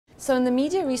So in the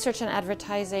media research and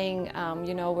advertising,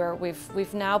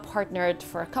 we've now partnered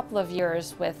for a couple of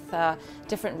years with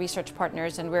different research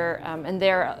partners, and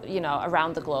they're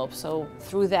around the globe. So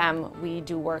through them, we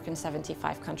do work in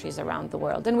 75 countries around the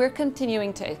world, and we're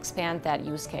continuing to expand that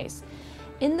use case.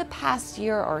 In the past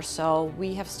year or so,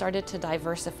 we have started to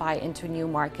diversify into new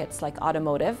markets like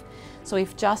automotive. So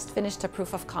we've just finished a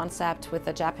proof of concept with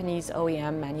a Japanese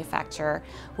OEM manufacturer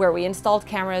where we installed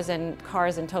cameras in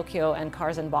cars in Tokyo and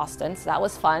cars in Boston. So that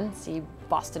was fun, see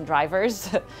Boston drivers.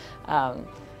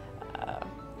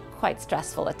 Quite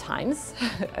stressful at times,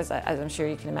 as I'm sure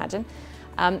you can imagine.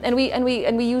 And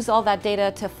we use all that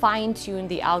data to fine-tune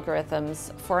the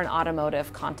algorithms for an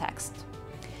automotive context.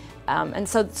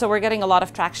 So we're getting a lot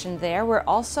of traction there. We're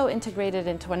also integrated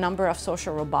into a number of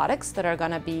social robotics that are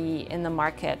going to be in the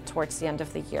market towards the end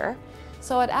of the year.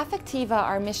 So at Affectiva,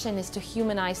 our mission is to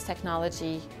humanize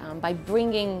technology by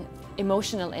bringing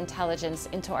emotional intelligence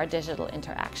into our digital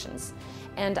interactions.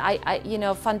 And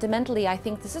fundamentally, I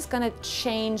think this is going to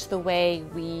change the way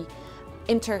we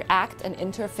interact and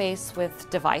interface with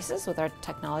devices, with our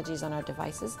technologies on our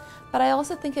devices, but I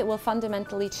also think it will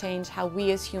fundamentally change how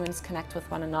we as humans connect with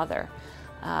one another.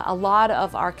 A lot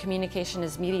of our communication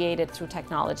is mediated through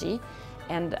technology,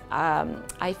 and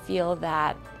I feel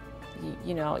that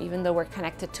even though we're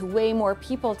connected to way more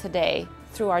people today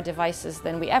through our devices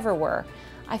than we ever were,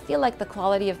 I feel like the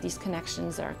quality of these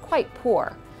connections are quite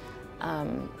poor.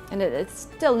 And it's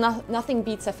still nothing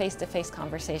beats a face-to-face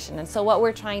conversation. And so what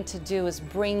we're trying to do is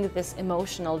bring this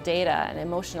emotional data and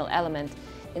emotional element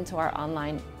into our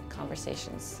online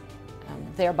conversations,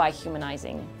 thereby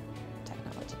humanizing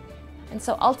technology. And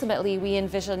so ultimately, we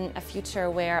envision a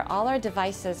future where all our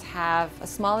devices have a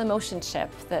small emotion chip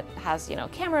that has,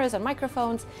 cameras and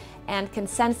microphones and can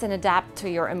sense and adapt to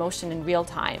your emotion in real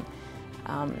time.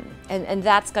 And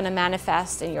that's going to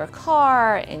manifest in your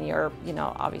car, in your,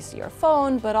 obviously your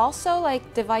phone, but also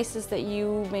like devices that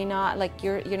you may not, like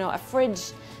a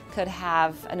fridge could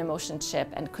have an emotion chip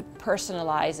and could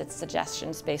personalize its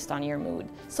suggestions based on your mood.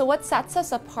 So what sets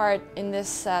us apart in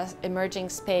this emerging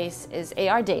space is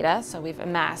AR data. So we've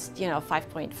amassed,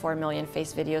 5.4 million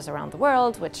face videos around the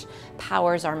world, which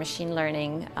powers our machine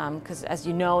learning. Because as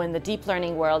you know, in the deep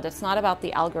learning world, it's not about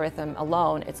the algorithm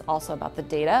alone, it's also about the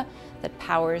data that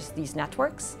powers these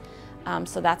networks.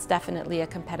 So that's definitely a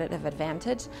competitive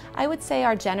advantage. I would say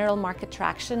our general market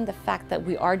traction, the fact that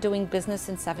we are doing business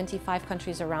in 75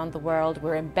 countries around the world,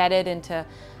 we're embedded into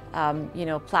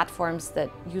platforms that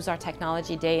use our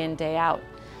technology day in, day out.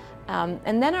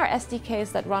 And then our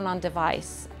SDKs that run on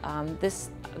device.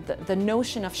 The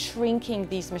notion of shrinking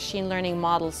these machine learning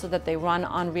models so that they run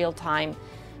on real-time,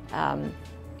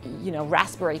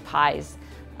 Raspberry Pis,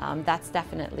 that's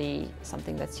definitely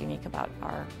something that's unique about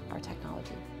our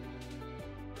technology.